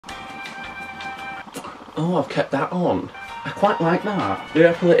Oh, I've kept that on. I quite like that. Maybe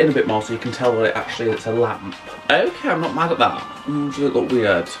I pull it in a bit more so you can tell what it actually is. It's a lamp. Okay, I'm not mad at that. Does it look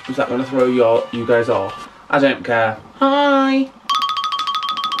weird? Is that going to throw you guys off? I don't care. Hi!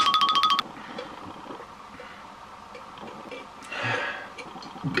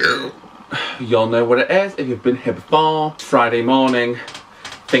 Y'all know what it is if you've been here before. It's Friday morning.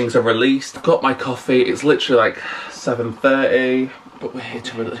 Things are released. I've got my coffee. It's literally like 7:30. But we're here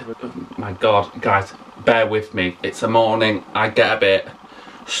to release. Oh my god, guys, bear with me. It's a morning. I get a bit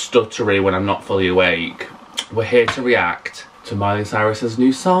stuttery when I'm not fully awake. We're here to react to Miley Cyrus's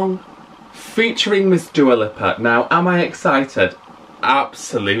new song featuring Miss Dua Lipa. Now, am I excited?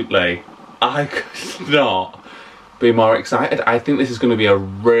 Absolutely. I could not be more excited. I think this is going to be a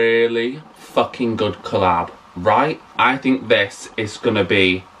really fucking good collab, right? I think this is going to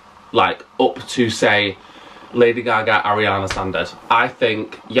be like up to, say, Lady Gaga, Ariana standard. I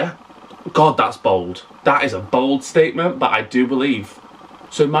think, yeah, God, that's bold. That is a bold statement, but I do believe.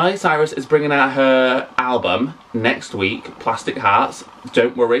 So Miley Cyrus is bringing out her album next week, Plastic Hearts.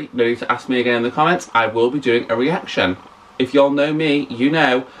 Don't worry, no need to ask me again in the comments. I will be doing a reaction. If y'all know me, you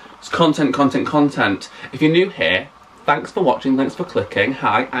know it's content, content, content. If you're new here, thanks for watching, thanks for clicking.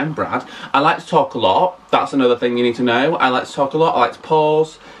 Hi, I'm Brad. I like to talk a lot. That's another thing you need to know. I like to talk a lot. I like to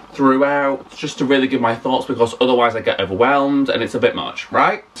pause throughout just to really give my thoughts, because otherwise I get overwhelmed and it's a bit much,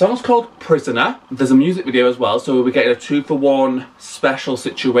 right? The song's called Prisoner. There's a music video as well, so we'll be getting a 2-for-1 special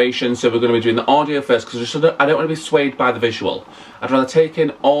situation. So we're going to be doing the audio first, because I don't want to be swayed by the visual. I'd rather take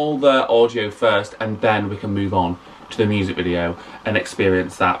in all the audio first and then we can move on to the music video and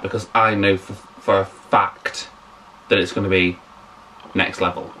experience that, because I know for a fact that it's going to be next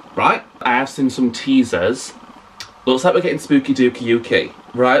level, right? I have seen some teasers. Looks like we're getting spooky dooky yuki,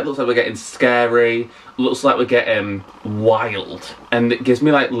 right? Looks like we're getting scary. Looks like we're getting wild. And it gives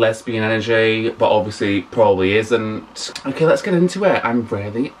me like lesbian energy, but obviously probably isn't. Okay, let's get into it. I'm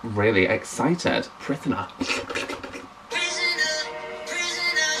really, really excited. Prisoner.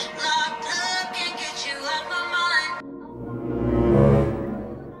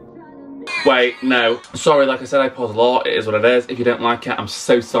 Wait, no. Sorry, like I said, I pause a lot. It is what it is. If you don't like it, I'm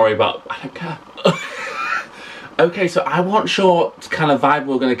so sorry, but I don't care. Okay, so I wasn't sure what kind of vibe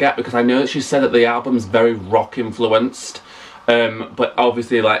we were going to get, because I know that she said that the album's very rock influenced. But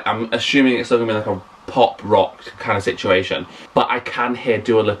obviously, like, I'm assuming it's still going to be like a pop rock kind of situation. But I can hear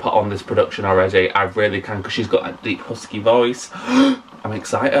Dua Lipa on this production already. I really can, because she's got that deep husky voice. I'm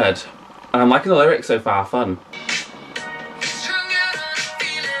excited. And I'm liking the lyrics so far. Fun.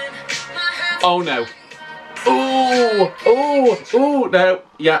 Oh no. Oh, oh, oh, no.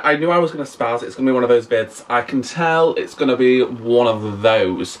 Yeah, I knew I was going to spaz. It's going to be one of those vids. I can tell it's going to be one of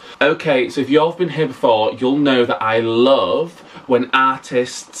those. Okay, so if you've been here before, you'll know that I love when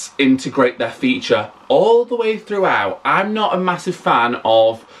artists integrate their feature all the way throughout. I'm not a massive fan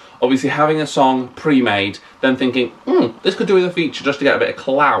of obviously having a song pre-made, then thinking, this could do with a feature just to get a bit of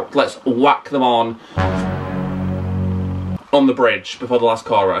clout. Let's whack them on the bridge before the last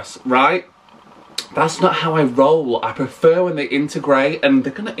chorus, right? That's not how I roll. I prefer when they integrate, and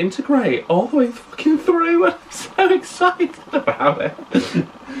they're gonna integrate all the way fucking through, and I'm so excited about it.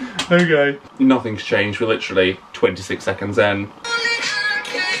 Okay. Nothing's changed. We're literally 26 seconds in.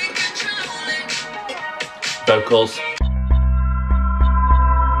 Vocals.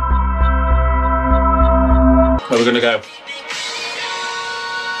 Where we're gonna go.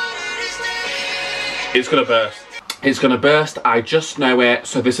 It's gonna burst. It's gonna burst, I just know it,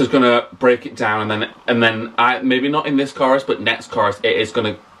 so this is gonna break it down, and then maybe not in this chorus, but next chorus it is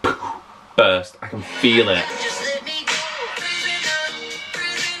gonna burst. I can feel it.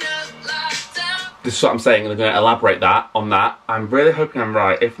 This is what I'm saying, and they're gonna elaborate on that. I'm really hoping I'm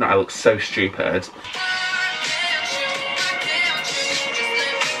right, if not I look so stupid.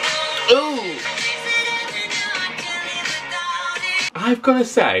 I've got to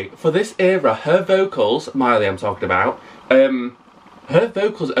say, for this era, her vocals, Miley I'm talking about, her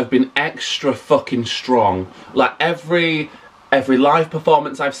vocals have been extra fucking strong. Like every live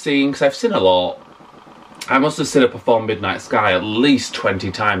performance I've seen, because I've seen a lot, I must have seen her perform Midnight Sky at least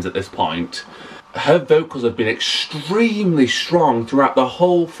 20 times at this point. Her vocals have been extremely strong throughout the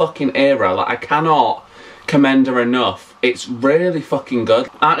whole fucking era. Like, I cannot commend her enough. It's really fucking good.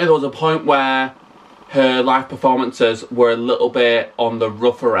 Apparently there was a point where her live performances were a little bit on the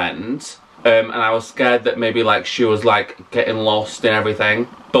rougher end, and I was scared that maybe like she was like getting lost and everything,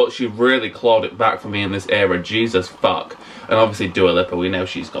 but she really clawed it back for me in this era. Jesus fuck. And obviously Dua Lipa, we know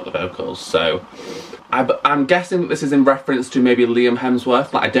she's got the vocals, so I'm guessing that this is in reference to maybe Liam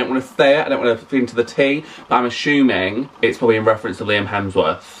Hemsworth. Like, I don't want to say it, I don't want to feed into the tea, but I'm assuming it's probably in reference to Liam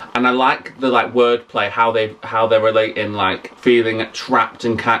Hemsworth. And I like the like wordplay, how they're relating like feeling trapped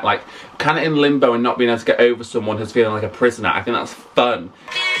and kind of in limbo and not being able to get over someone who's feeling like a prisoner. I think that's fun.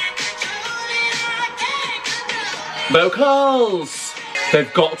 Vocals!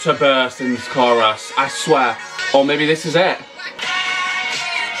 They've got to burst in this chorus, I swear. Or maybe this is it.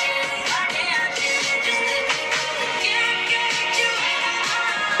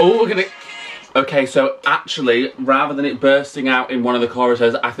 Oh, we're gonna... Okay, so actually, rather than it bursting out in one of the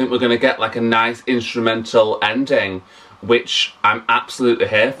choruses, I think we're gonna get like a nice instrumental ending, which I'm absolutely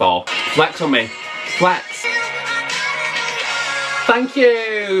here for. Flex on me. Flex. Thank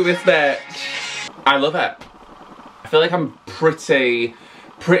you, this bitch. I love it. I feel like I'm pretty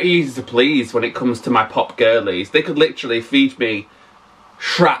easy to please when it comes to my pop girlies. They could literally feed me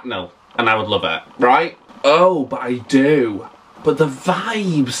shrapnel and I would love it, right? Oh, but I do. But the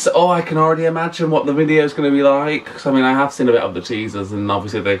vibes, oh, I can already imagine what the video's going to be like. Because, I mean, I have seen a bit of the teasers and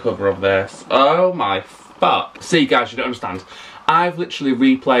obviously the cover of this. Oh my fuck. See, guys, you don't understand. I've literally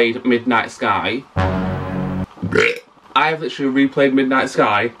replayed Midnight Sky. I've literally replayed Midnight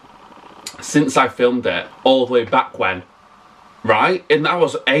Sky since I filmed it, all the way back when. Right? And that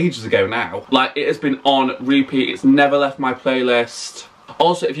was ages ago now. Like, it has been on repeat. It's never left my playlist.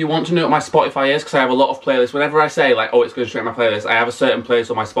 Also, if you want to know what my Spotify is, because I have a lot of playlists, whenever I say, like, oh, it's going straight to my playlist, I have a certain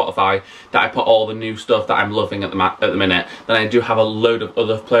place on my Spotify that I put all the new stuff that I'm loving at the minute. Then I do have a load of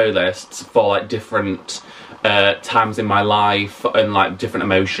other playlists for, like, different times in my life and, like, different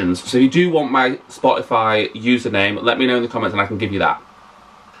emotions. So if you do want my Spotify username, let me know in the comments and I can give you that.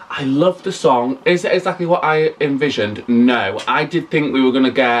 I love the song. Is it exactly what I envisioned? No. I did think we were going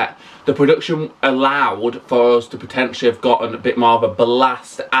to get... The production allowed for us to potentially have gotten a bit more of a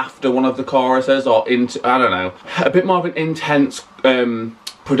blast after one of the choruses, or into, I don't know, a bit more of an intense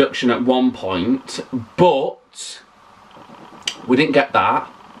production at one point, but we didn't get that.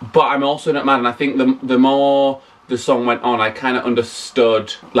 But I'm also not mad, and I think the more the song went on, I kind of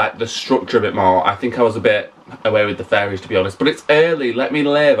understood like the structure a bit more. I think I was a bit away with the fairies, to be honest, but it's early, let me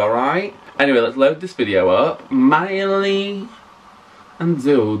live, alright? Anyway, let's load this video up. Miley and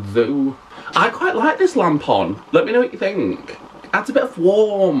Zuzu. I quite like this lamp on. Let me know what you think. Adds a bit of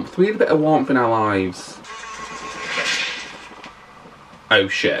warmth. We need a bit of warmth in our lives. Oh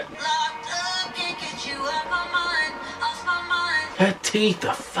shit. Her teeth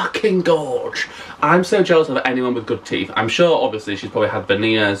are fucking gorge. I'm so jealous of anyone with good teeth. I'm sure obviously she's probably had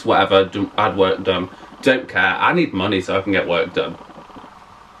veneers, whatever, had work done. Don't care. I need money so I can get work done.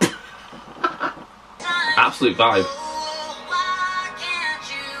 Absolute vibe.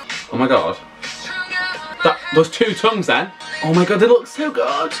 Oh my god. Those two tongues then. Oh my god, they look so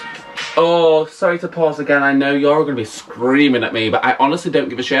good. Oh, sorry to pause again. I know you're going to be screaming at me, but I honestly don't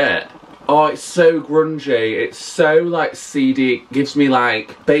give a shit. Oh, it's so grungy. It's so like CD. It gives me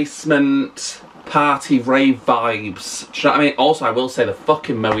like basement party rave vibes. Do you know what I mean? Also, I will say the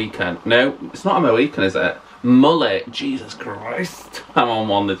fucking Mohican. No, it's not a Mohican, is it? Mullet. Jesus Christ. I'm on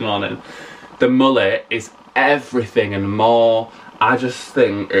one this morning. The mullet is everything and more. I just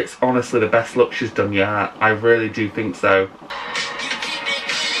think it's honestly the best look she's done yet. I really do think so.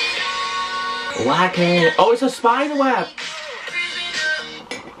 Like it. Oh, it's a spider web.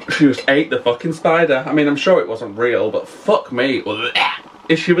 She just ate the fucking spider. I mean, I'm sure it wasn't real, but fuck me.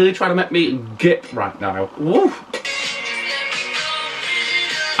 Is she really trying to make me gip right now? Woof.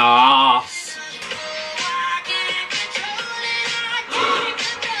 Arse.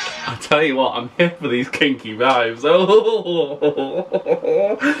 I tell you what, I'm here for these kinky vibes.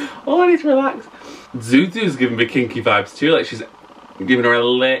 Oh, I need to relax. Zuzu's giving me kinky vibes too, like she's giving her a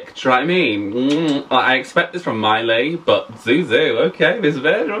lick. Do you know what I mean? Like, I expect this from Miley, but Zuzu, okay, this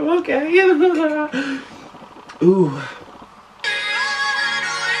bedroom, okay. Ooh.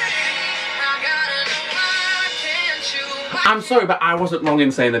 I'm sorry, but I wasn't wrong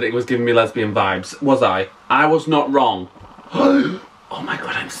in saying that it was giving me lesbian vibes, was I? I was not wrong. Oh my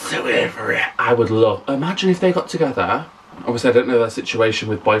god, I'm so here for it. I would love... Imagine if they got together. Obviously, I don't know their situation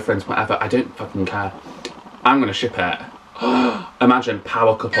with boyfriends, whatever. I don't fucking care. I'm gonna ship it. Imagine,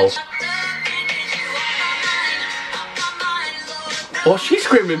 power couple. What's she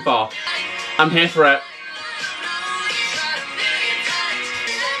screaming for? I'm here for it.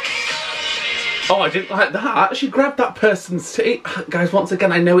 Oh, I didn't like that. She grabbed that person's teeth. Guys, once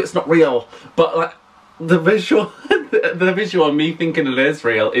again, I know it's not real, but like, the visual, the visual of me thinking it is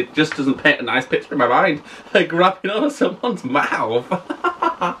real, it just doesn't paint a nice picture in my mind. Like grabbing on someone's mouth.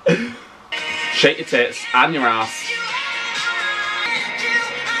 Shake your tits and your ass.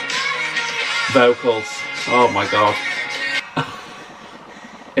 Vocals. Oh my god.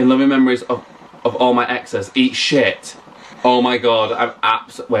 In loving memories of all my exes, eat shit. Oh my god, I'm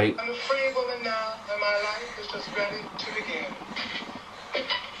wait. I'm a free woman now, and my life is just ready to begin.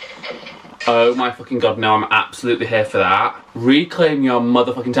 Oh my fucking god, no, I'm absolutely here for that. Reclaim your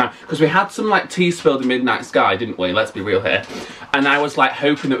motherfucking time. Because we had some like tea spilled in Midnight Sky, didn't we? Let's be real here. And I was like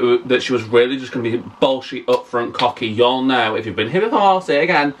hoping that she was really just going to be bullshit, upfront, cocky. Y'all know, if you've been here before, I'll say it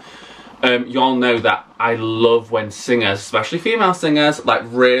again. Y'all know that I love when singers, especially female singers, like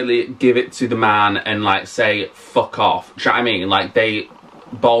really give it to the man and like say fuck off. Do you know what I mean? Like they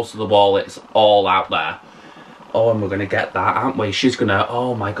balls to the wall, it's all out there. Oh, and we're gonna get that, aren't we? She's gonna,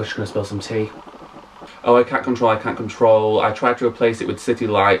 oh my god, she's gonna spill some tea. Oh, I can't control, I can't control. I tried to replace it with City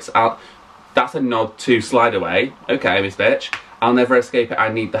Lights. That's a nod to Slide Away. Okay, Miss Bitch. I'll never escape it,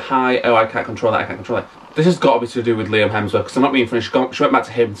 I need the high. Oh, I can't control that, I can't control it. This has got to be to do with Liam Hemsworth, because I'm not being funny, she went back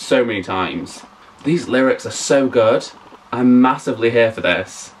to him so many times. These lyrics are so good. I'm massively here for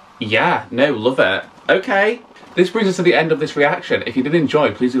this. Yeah, no, love it. Okay. This brings us to the end of this reaction. If you did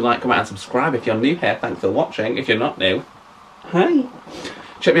enjoy, please do like, comment and subscribe. If you're new here, thanks for watching. If you're not new, hi.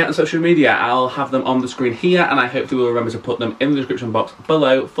 Check me out on social media. I'll have them on the screen here, and I hopefully will remember to put them in the description box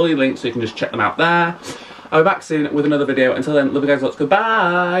below, fully linked, so you can just check them out there. I'll be back soon with another video. Until then, love you guys lots.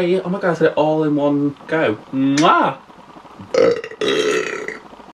 Goodbye. Oh my god, I said it all in one go. Mwah.